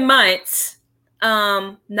 10 months,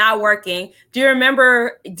 not working. Do you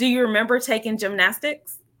remember taking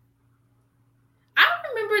gymnastics? I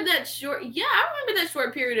remember that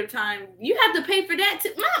short period of time. You had to pay for that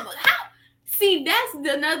too. Mama, see, that's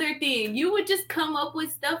another thing. You would just come up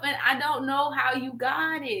with stuff and I don't know how you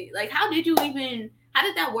got it. Like, how did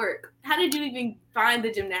that work? How did you even find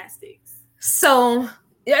the gymnastics? So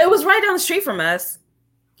it was right down the street from us.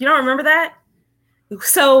 You don't remember that?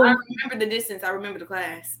 So I remember the distance. I remember the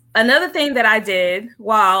class. Another thing that I did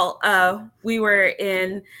while we were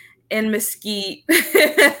in Mesquite,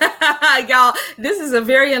 y'all, this is a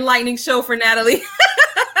very enlightening show for Natalie.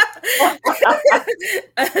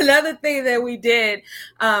 Another thing that we did,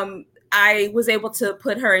 I was able to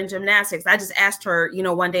put her in gymnastics. I just asked her,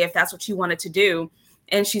 one day if that's what she wanted to do.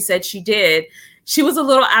 And she said she did. She was a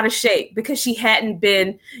little out of shape because she hadn't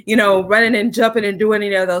been, running and jumping and doing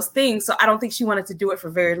any of those things. So I don't think she wanted to do it for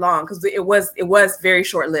very long because it was very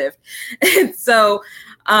short-lived. And so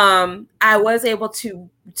I was able to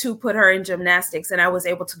put her in gymnastics, and I was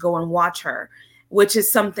able to go and watch her, which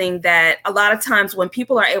is something that a lot of times when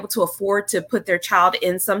people are able to afford to put their child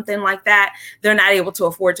in something like that, they're not able to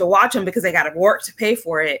afford to watch them because they got to work to pay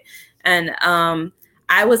for it. And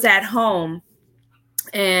I was at home,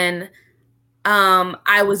 and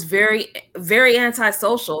I was very, very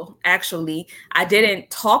antisocial, actually. I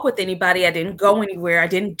didn't talk with anybody. I didn't go anywhere. I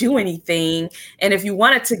didn't do anything. And if you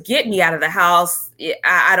wanted to get me out of the house,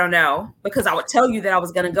 I don't know, because I would tell you that I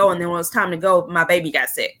was going to go. And then when it was time to go, my baby got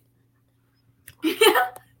sick.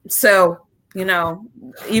 So, even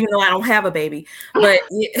though I don't have a baby, but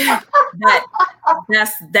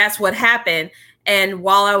that's what happened. And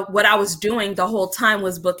what I was doing the whole time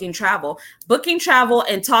was booking travel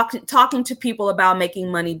and talking to people about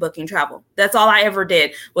making money, booking travel. That's all I ever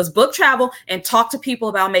did was book travel and talk to people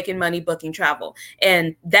about making money, booking travel.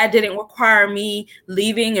 And that didn't require me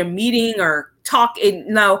leaving and meeting or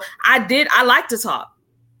talking. No, I like to talk,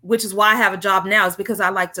 which is why I have a job now, is because I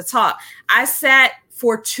like to talk. I sat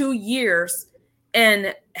for 2 years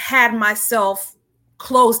and had myself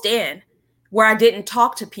closed in where I didn't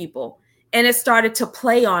talk to people. And it started to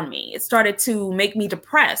play on me. It started to make me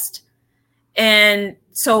depressed. And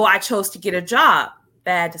so I chose to get a job.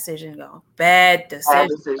 Bad decision, y'all. Bad decision.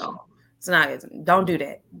 It's not. Don't do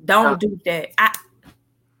that. Don't do that.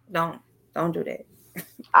 Don't do that.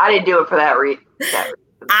 I didn't do it for that reason.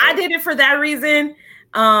 I did it for that reason.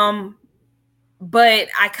 But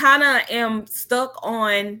I kind of am stuck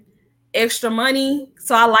on extra money.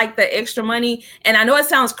 So I like the extra money. And I know it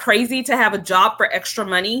sounds crazy to have a job for extra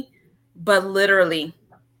money, but literally,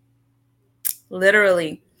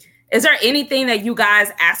 is there anything that you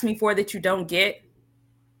guys ask me for that you don't get?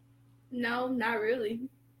 No, not really.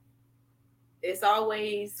 It's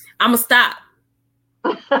always, I'm gonna stop.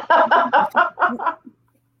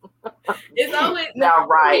 It's always not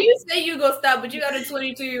right. You say you go stop, but you got a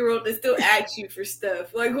 22-year-old that still asks you for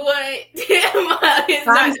stuff. Like what?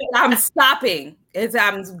 I'm stopping.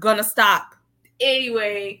 I'm gonna stop.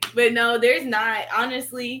 Anyway, but no, there's not.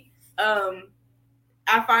 Honestly,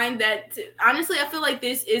 I find that honestly, I feel like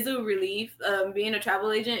this is a relief. Being a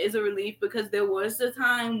travel agent is a relief because there was a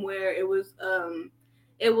time where it was I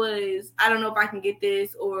don't know if I can get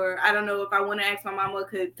this, or I don't know if I want to ask my mama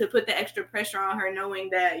to put the extra pressure on her, knowing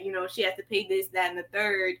that she has to pay this, that, and the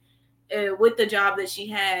third with the job that she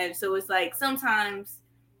had. So it's like sometimes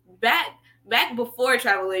back before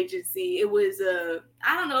travel agency, it was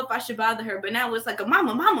I don't know if I should bother her, but now it's like a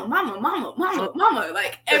mama,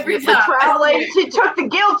 like every time. The travel agency took the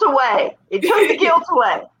guilt away. It took the guilt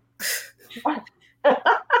away.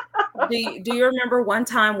 Do you remember one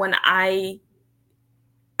time when I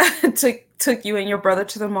took you and your brother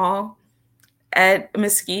to the mall at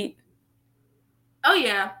Mesquite? Oh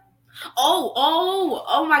yeah.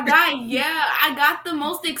 Oh my God. Yeah. I got the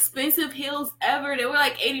most expensive heels ever. They were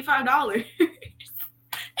like $85.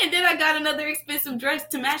 And then I got another expensive dress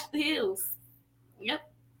to match the heels. Yep.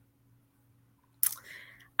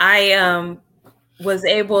 I was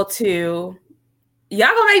able to, y'all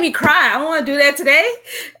gonna make me cry. I don't want to do that today.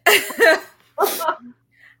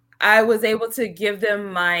 I was able to give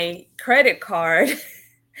them my credit card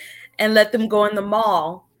and let them go in the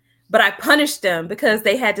mall. But I punished them because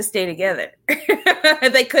they had to stay together.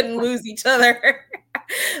 They couldn't lose each other.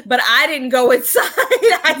 But I didn't go inside.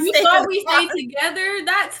 You thought we stayed together?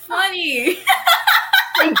 That's funny.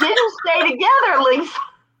 They didn't stay together, Lisa.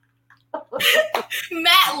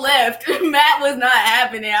 Matt left. Matt was not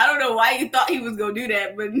having it. I don't know why you thought he was going to do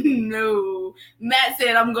that, but no. Matt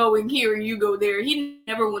said, I'm going here and you go there. He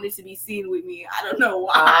never wanted to be seen with me. I don't know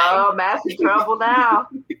why. Oh, Matt's in trouble now.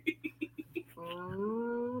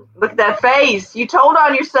 Look at that face. You told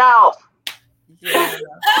on yourself. Yeah.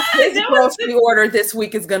 His grocery order this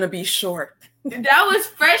week is going to be short. That was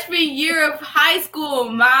freshman year of high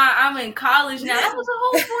school. I'm in college now. That was a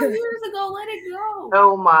whole 4 years ago. Let it go.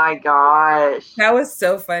 Oh my gosh. That was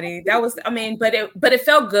so funny. That was, but it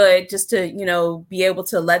felt good just to, be able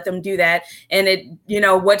to let them do that. And it,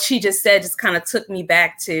 what she just said just kind of took me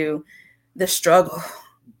back to the struggle.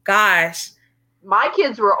 Gosh, my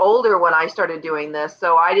kids were older when I started doing this,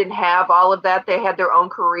 so I didn't have all of that. They had their own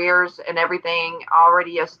careers and everything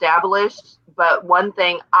already established. But one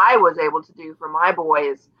thing I was able to do for my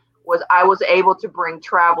boys was I was able to bring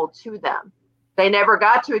travel to them. They never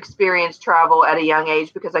got to experience travel at a young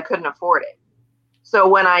age because I couldn't afford it. So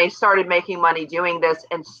when I started making money doing this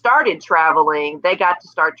and started traveling, they got to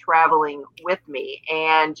start traveling with me.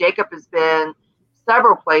 And Jacob has been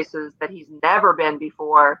several places that he's never been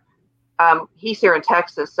before. He's here in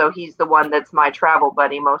Texas, so he's the one that's my travel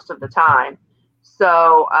buddy most of the time.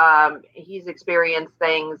 So he's experienced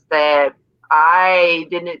things that I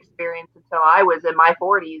didn't experience until I was in my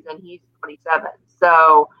 40s, and he's 27.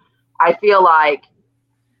 So I feel like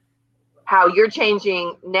how you're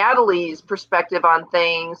changing Natalie's perspective on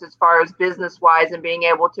things as far as business-wise and being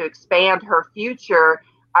able to expand her future,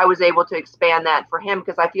 I was able to expand that for him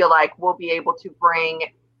because I feel like we'll be able to bring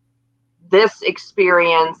this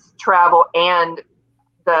experience, travel, and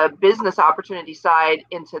the business opportunity side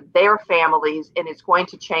into their families, and it's going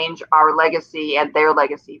to change our legacy and their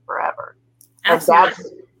legacy forever.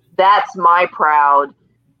 Absolutely. And that's my proud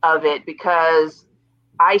of it, because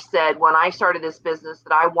I said when I started this business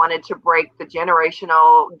that I wanted to break the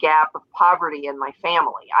generational gap of poverty in my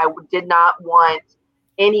family. I did not want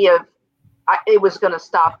it was going to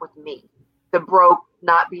stop with me. The broke,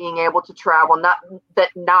 not being able to travel, not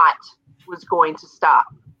was going to stop.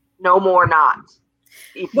 No more not.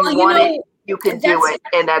 If you want it, you can do it.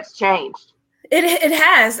 And that's changed. It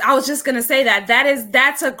has. I was just going to say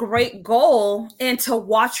that's a great goal, and to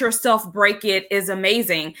watch yourself break it is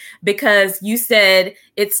amazing, because you said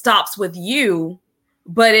it stops with you,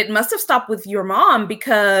 but it must have stopped with your mom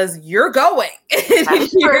because you're going. That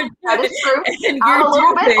is true. That is true. I'm a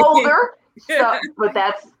little bit older, but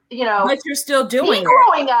that's, but you're still doing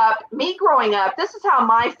Me growing up, this is how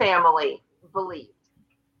my family believed.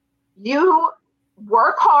 You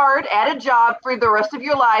work hard at a job for the rest of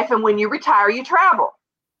your life, and when you retire, you travel.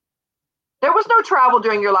 There was no travel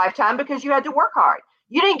during your lifetime because you had to work hard.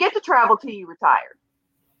 You didn't get to travel till you retired.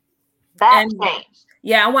 That changed.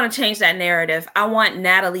 Yeah, I want to change that narrative. I want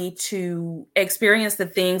Natalie to experience the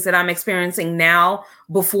things that I'm experiencing now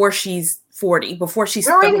before she's 40, before she's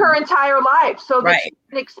during her entire life, so that she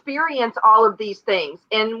can experience all of these things.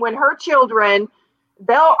 And when her children,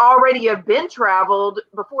 they'll already have been traveled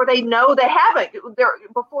before they know they haven't.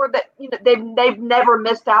 They've never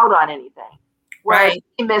missed out on anything. Whereas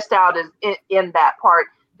he missed out in that part.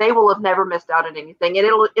 They will have never missed out on anything, and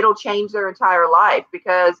it'll change their entire life,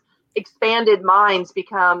 because expanded minds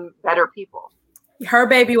become better people. Her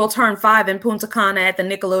baby will turn 5 in Punta Cana at the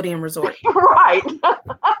Nickelodeon Resort. Right.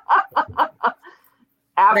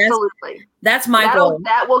 Absolutely. That's my goal.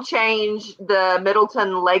 That will change the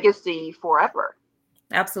Middleton legacy forever.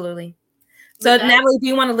 Absolutely. So Natalie, do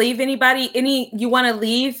you want to leave you want to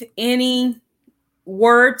leave any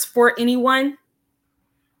words for anyone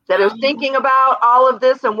that is thinking about all of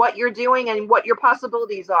this and what you're doing and what your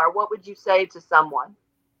possibilities are? What would you say to someone?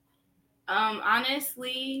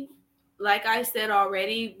 Honestly, like I said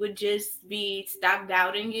already, would just be stop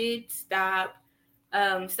doubting it, stop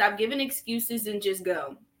giving excuses, and just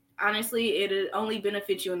go. Honestly, it'll only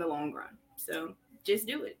benefit you in the long run. So just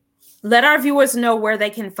do it. Let our viewers know where they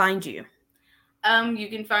can find you. You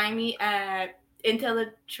can find me at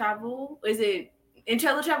IntelliTravel. Is it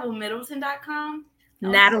IntelliTravelMiddleton.com?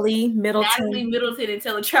 Natalie Middleton. Natalie Middleton,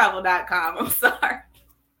 IntelliTravel.com.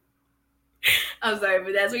 I'm sorry,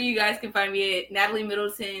 but that's where you guys can find me at Natalie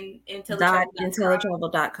Middleton,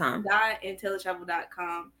 IntelliTravel.com.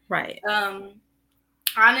 IntelliTravel.com. Right.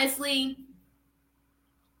 Honestly,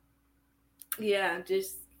 yeah,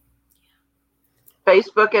 just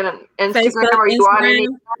Facebook and Instagram. Are you on any?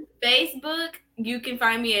 Facebook, you can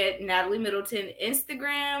find me at Natalie Middleton.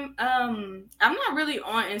 Instagram, I'm not really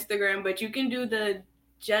on Instagram, but you can do the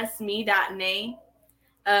justme.nay.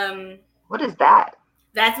 What is that?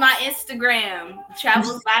 That's my Instagram.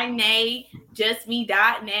 Travels by Nay,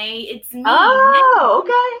 justme.nay. It's me. Oh,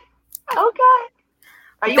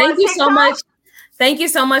 okay. Thank you so much. Thank you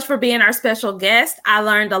so much for being our special guest. I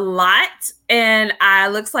learned a lot, and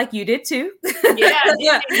looks like you did too.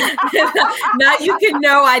 Yeah. Now you can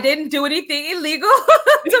know I didn't do anything illegal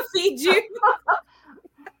to feed you.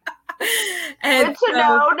 And good to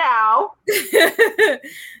know now.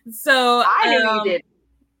 So I knew you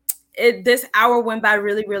did. This hour went by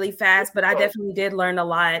really, really fast, but I definitely did learn a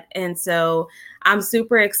lot. And so I'm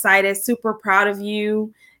super excited, super proud of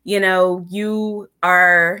you. You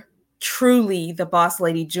are truly the Boss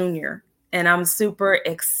Lady Junior. And I'm super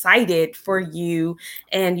excited for you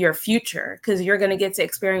and your future, because you're going to get to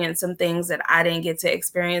experience some things that I didn't get to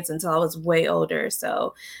experience until I was way older.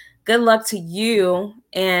 So good luck to you.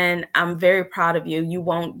 And I'm very proud of you. You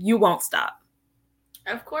won't stop.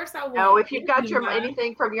 Of course I won't. No, if you've got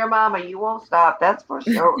anything from your mama, you won't stop. That's for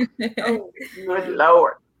sure. Oh, good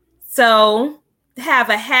Lord. So have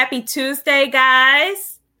a happy Tuesday,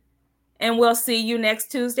 guys. And we'll see you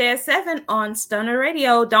next Tuesday at 7 on Stunner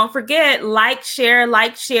Radio. Don't forget, like, share,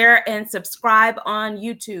 and subscribe on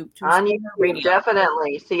YouTube. On YouTube,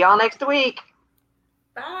 definitely. See y'all next week.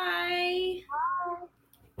 Bye.